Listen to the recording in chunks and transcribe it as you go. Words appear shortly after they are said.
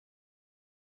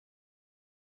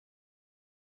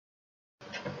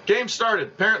Game started.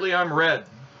 Apparently I'm red.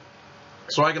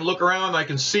 So I can look around, I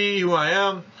can see who I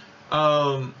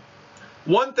am.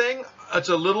 One thing, it's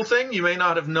a little thing you may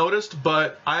not have noticed,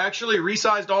 but I actually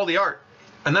resized all the art.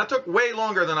 And that took way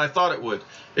longer than I thought it would.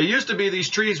 It used to be these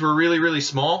trees were really, really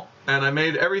small, and I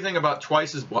made everything about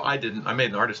twice as, well, I didn't, I made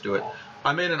an artist do it.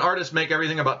 I made an artist make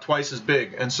everything about twice as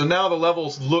big. And so now the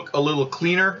levels look a little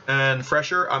cleaner and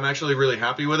fresher. I'm actually really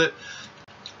happy with it.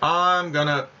 I'm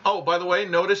gonna, oh, by the way,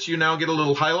 notice you now get a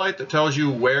little highlight that tells you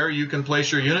where you can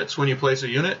place your units when you place a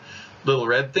unit. Little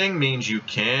red thing means you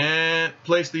can't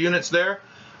place the units there.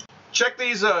 Check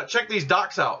these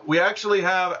docks out. We actually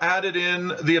have added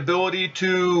in the ability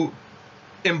to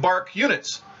embark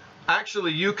units.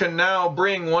 Actually, you can now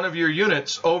bring one of your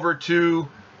units over to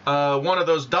one of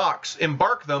those docks,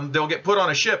 embark them, they'll get put on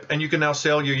a ship, and you can now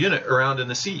sail your unit around in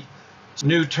the sea.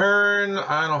 New turn.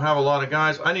 I don't have a lot of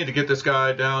guys. I need to get this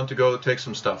guy down to go take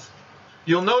some stuff.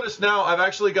 You'll notice now I've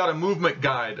actually got a movement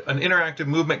guide, an interactive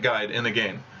movement guide in the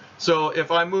game. So if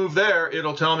I move there,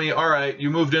 it'll tell me, all right, you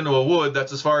moved into a wood,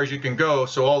 that's as far as you can go,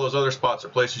 so all those other spots are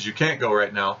places you can't go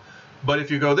right now. But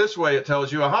if you go this way, it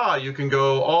tells you, aha, you can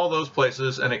go all those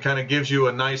places, and it kind of gives you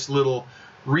a nice little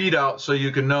readout so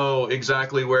you can know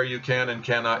exactly where you can and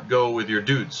cannot go with your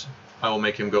dudes. I will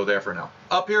make him go there for now.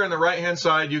 Up here on the right hand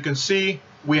side, you can see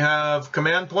we have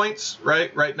command points,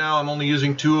 right? Right now I'm only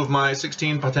using 2 of my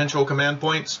 16 potential command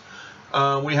points.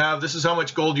 We have, this is how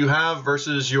much gold you have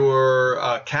versus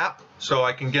your cap. So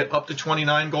I can get up to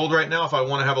 29 gold right now. If I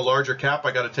want to have a larger cap,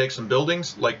 I got to take some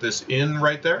buildings like this inn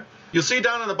right there. You'll see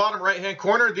down in the bottom right hand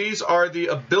corner, these are the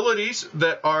abilities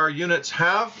that our units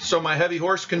have. So my heavy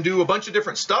horse can do a bunch of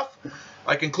different stuff.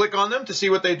 I can click on them to see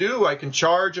what they do. I can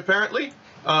charge apparently.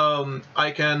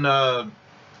 I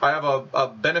have a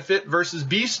benefit versus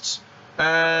beasts,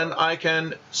 and I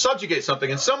can subjugate something.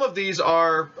 And some of these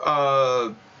are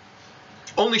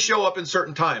only show up in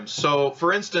certain times. So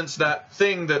for instance, that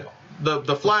thing that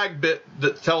the flag bit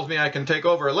that tells me I can take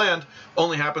over a land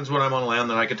only happens when I'm on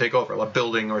land that I can take over, like a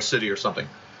building or city or something.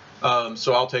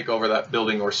 So I'll take over that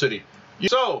building or city.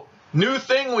 So new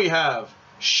thing we have,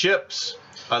 ships.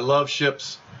 I love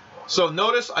ships. So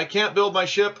notice I can't build my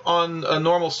ship on a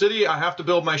normal city. I have to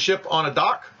build my ship on a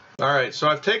dock. All right, so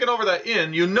I've taken over that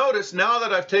inn. You notice now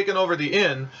that I've taken over the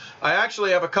inn, I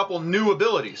actually have a couple new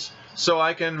abilities. So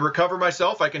I can recover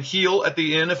myself. I can heal at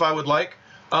the inn if I would like.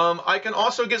 I can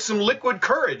also get some liquid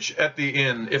courage at the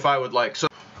inn if I would like. So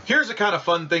here's a kind of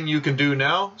fun thing you can do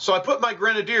now. So I put my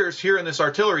grenadiers here in this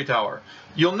artillery tower.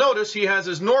 You'll notice he has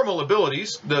his normal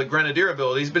abilities, the grenadier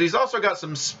abilities, but he's also got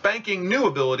some spanking new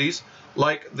abilities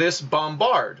like this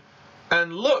bombard.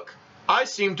 And look, I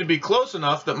seem to be close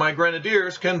enough that my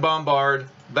grenadiers can bombard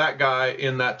that guy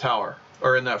in that tower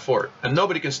or in that fort, and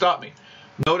nobody can stop me.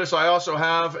 Notice I also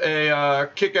have a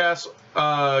kick-ass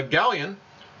galleon,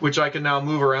 which I can now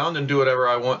move around and do whatever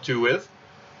I want to with.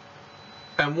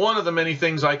 And one of the many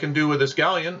things I can do with this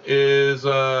galleon is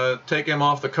take him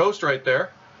off the coast right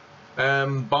there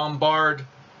and bombard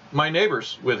my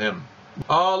neighbors with him.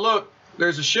 Oh, look,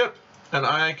 there's a ship, and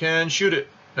I can shoot it.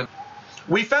 And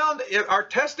we found our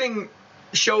testing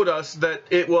showed us that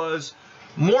it was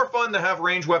more fun to have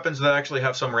ranged weapons that actually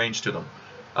have some range to them.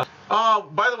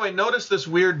 By the way, notice this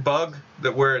weird bug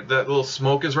that where that little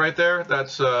smoke is right there.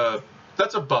 That's a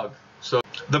bug. So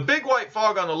the big white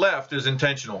fog on the left is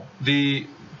intentional. The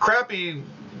crappy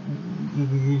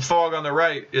fog on the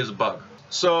right is a bug.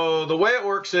 So the way it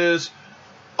works is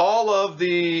all of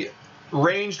the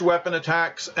ranged weapon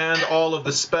attacks and all of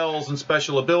the spells and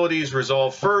special abilities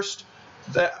resolve first.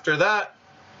 After that,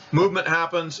 movement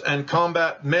happens and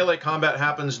melee combat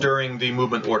happens during the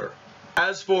movement order.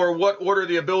 As for what order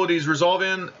the abilities resolve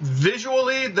in,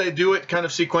 visually they do it kind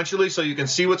of sequentially so you can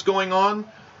see what's going on,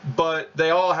 but they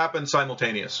all happen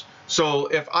simultaneous. So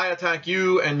if I attack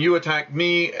you and you attack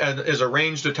me and is a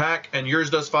ranged attack and yours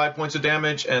does 5 points of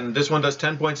damage and this one does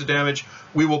 10 points of damage,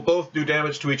 we will both do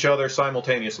damage to each other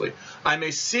simultaneously. I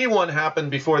may see one happen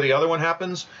before the other one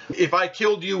happens. If I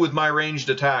killed you with my ranged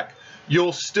attack,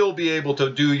 you'll still be able to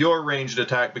do your ranged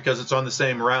attack because it's on the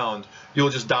same round. You'll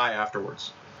just die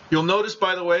afterwards. You'll notice,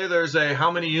 by the way, there's a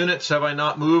how many units have I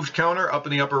not moved counter up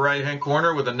in the upper right hand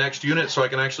corner with the next unit, so I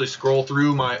can actually scroll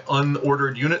through my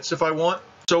unordered units if I want.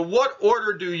 So what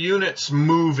order do units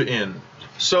move in?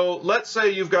 So let's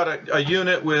say you've got a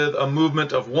unit with a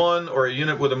movement of 1 or a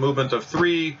unit with a movement of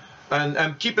 3,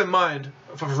 and keep in mind,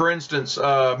 for instance,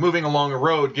 moving along a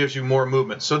road gives you more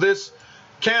movement. So this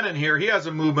cannon here, he has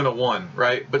a movement of 1,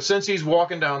 right? But since he's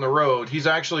walking down the road, he's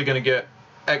actually going to get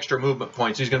extra movement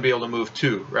points. He's going to be able to move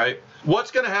 2, right? What's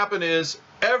going to happen is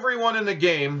everyone in the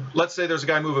game, let's say there's a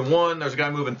guy moving 1, there's a guy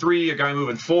moving 3, a guy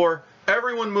moving 4,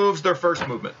 everyone moves their first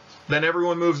movement. Then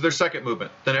everyone moves their second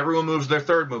movement. Then everyone moves their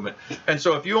third movement. And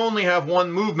so if you only have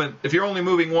one movement, if you're only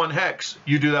moving one hex,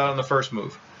 you do that on the first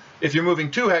move. If you're moving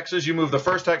 2 hexes, you move the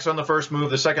first hex on the first move,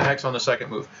 the second hex on the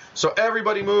second move. So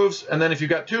everybody moves, and then if you've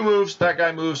got 2 moves, that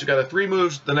guy moves. You've got 3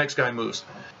 moves, the next guy moves.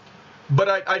 But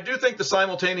I do think the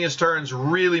simultaneous turns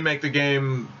really make the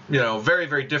game, you know, very,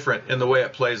 very different in the way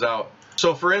it plays out.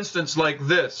 So for instance, like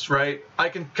this, right? I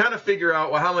can kind of figure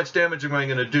out, well, how much damage am I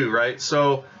going to do, right?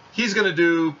 So he's going to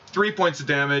do 3 points of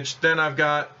damage. Then I've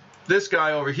got this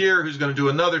guy over here who's going to do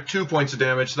another 2 points of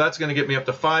damage. So that's going to get me up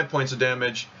to 5 points of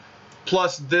damage.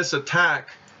 Plus this attack.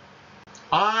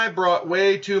 I brought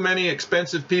way too many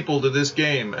expensive people to this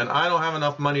game, and I don't have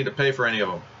enough money to pay for any of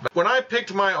them. When I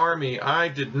picked my army, I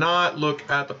did not look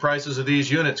at the prices of these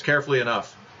units carefully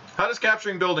enough. How does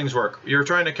capturing buildings work? You're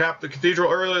trying to cap the cathedral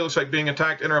early, it looks like being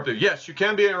attacked, interrupted. Yes, you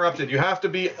can be interrupted. You have to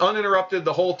be uninterrupted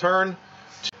the whole turn.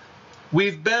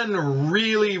 We've been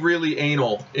really, really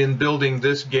anal in building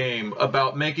this game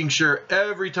about making sure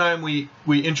every time we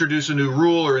introduce a new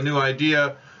rule or a new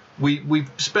idea, we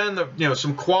spend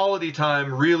some quality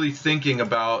time really thinking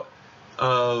about,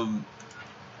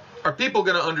 are people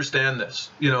going to understand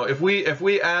this? You know, if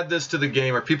we add this to the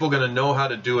game, are people going to know how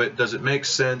to do it? Does it make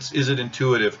sense? Is it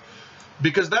intuitive?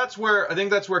 Because I think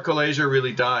that's where Callasia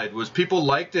really died, was people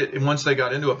liked it and once they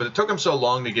got into it, but it took them so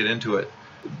long to get into it.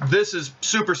 This is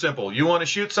super simple. You want to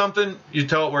shoot something, you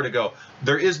tell it where to go.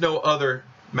 There is no other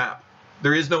map.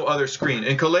 There is no other screen.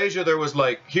 In Callasia, there was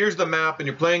like, here's the map, and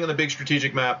you're playing on the big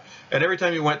strategic map, and every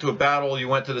time you went to a battle, you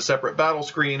went to the separate battle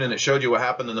screen, and it showed you what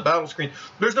happened in the battle screen.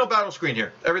 There's no battle screen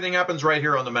here. Everything happens right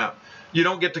here on the map. You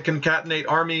don't get to concatenate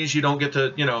armies. You don't get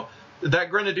to, you know,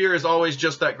 that grenadier is always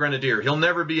just that grenadier. He'll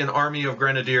never be an army of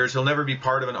grenadiers. He'll never be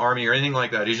part of an army or anything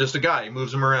like that. He's just a guy. He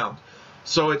moves them around.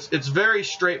 So it's very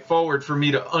straightforward for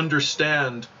me to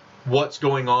understand what's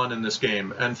going on in this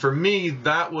game. And for me,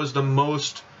 that was the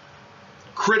most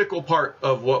critical part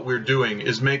of what we're doing,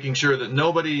 is making sure that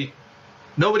nobody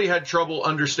had trouble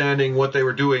understanding what they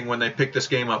were doing when they picked this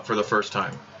game up for the first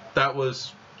time. That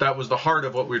was the heart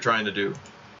of what we were trying to do.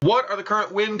 What are the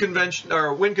current win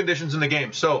conditions in the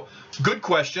game? So, good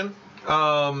question.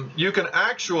 You can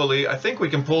actually, I think we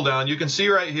can pull down, you can see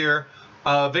right here,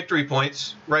 victory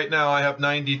points. Right now I have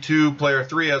 92, player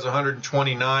 3 has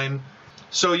 129.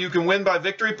 So you can win by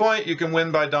victory point, you can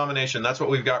win by domination. That's what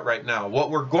we've got right now.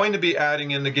 What we're going to be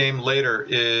adding in the game later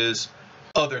is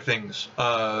other things.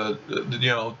 You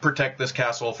know, protect this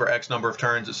castle for X number of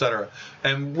turns, etc.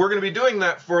 And we're going to be doing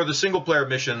that for the single player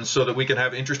missions so that we can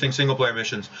have interesting single player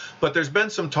missions. But there's been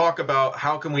some talk about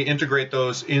how can we integrate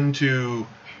those into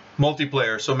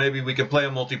multiplayer. So maybe we can play a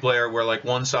multiplayer where like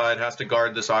one side has to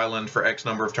guard this island for X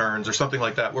number of turns or something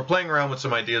like that. We're playing around with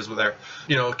some ideas with there,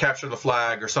 you know, capture the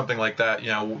flag or something like that, you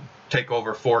know, take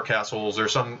over 4 castles or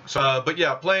some, but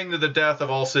yeah, playing to the death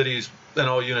of all cities and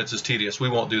all units is tedious. We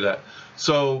won't do that.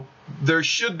 So there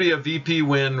should be a VP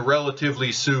win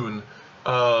relatively soon.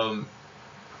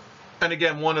 And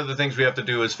again, one of the things we have to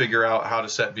do is figure out how to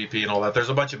set VP and all that. There's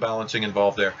a bunch of balancing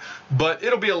involved there. But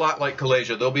it'll be a lot like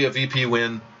Callasia. There'll be a VP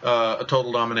win, a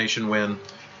total domination win.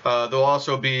 There'll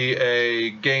also be a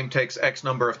game takes X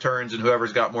number of turns, and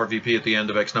whoever's got more VP at the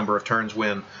end of X number of turns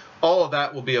win. All of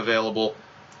that will be available.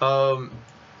 Well,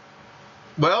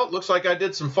 it looks like I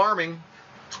did some farming.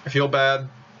 I feel bad.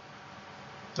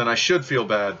 And I should feel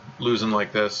bad losing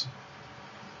like this.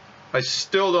 I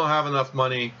still don't have enough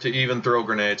money to even throw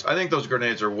grenades. I think those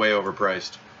grenades are way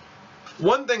overpriced.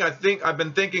 One thing I've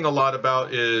been thinking a lot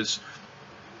about is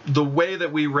the way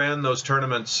that we ran those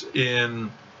tournaments in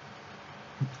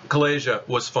Callasia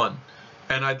was fun.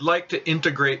 And I'd like to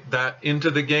integrate that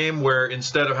into the game, where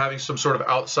instead of having some sort of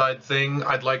outside thing,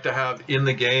 I'd like to have in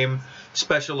the game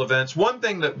special events. One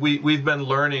thing that we've been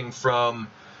learning from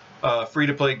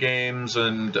free-to-play games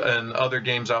and other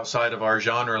games outside of our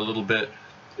genre a little bit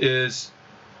is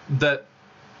that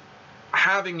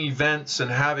having events and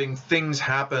having things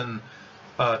happen,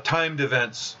 timed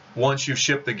events, once you've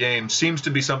shipped the game, seems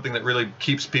to be something that really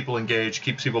keeps people engaged,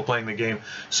 keeps people playing the game.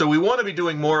 So we want to be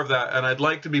doing more of that, and I'd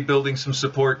like to be building some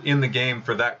support in the game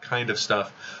for that kind of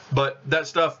stuff. But that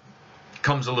stuff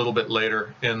comes a little bit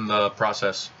later in the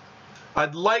process.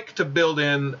 I'd like to build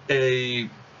in a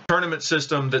tournament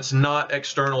system that's not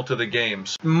external to the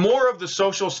games. More of the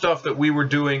social stuff that we were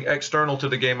doing external to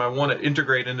the game, I want to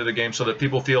integrate into the game so that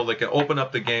people feel they can open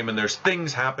up the game and there's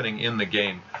things happening in the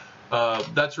game.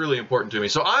 That's really important to me.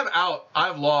 So I'm out.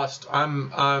 I've lost.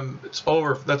 It's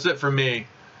over. That's it for me.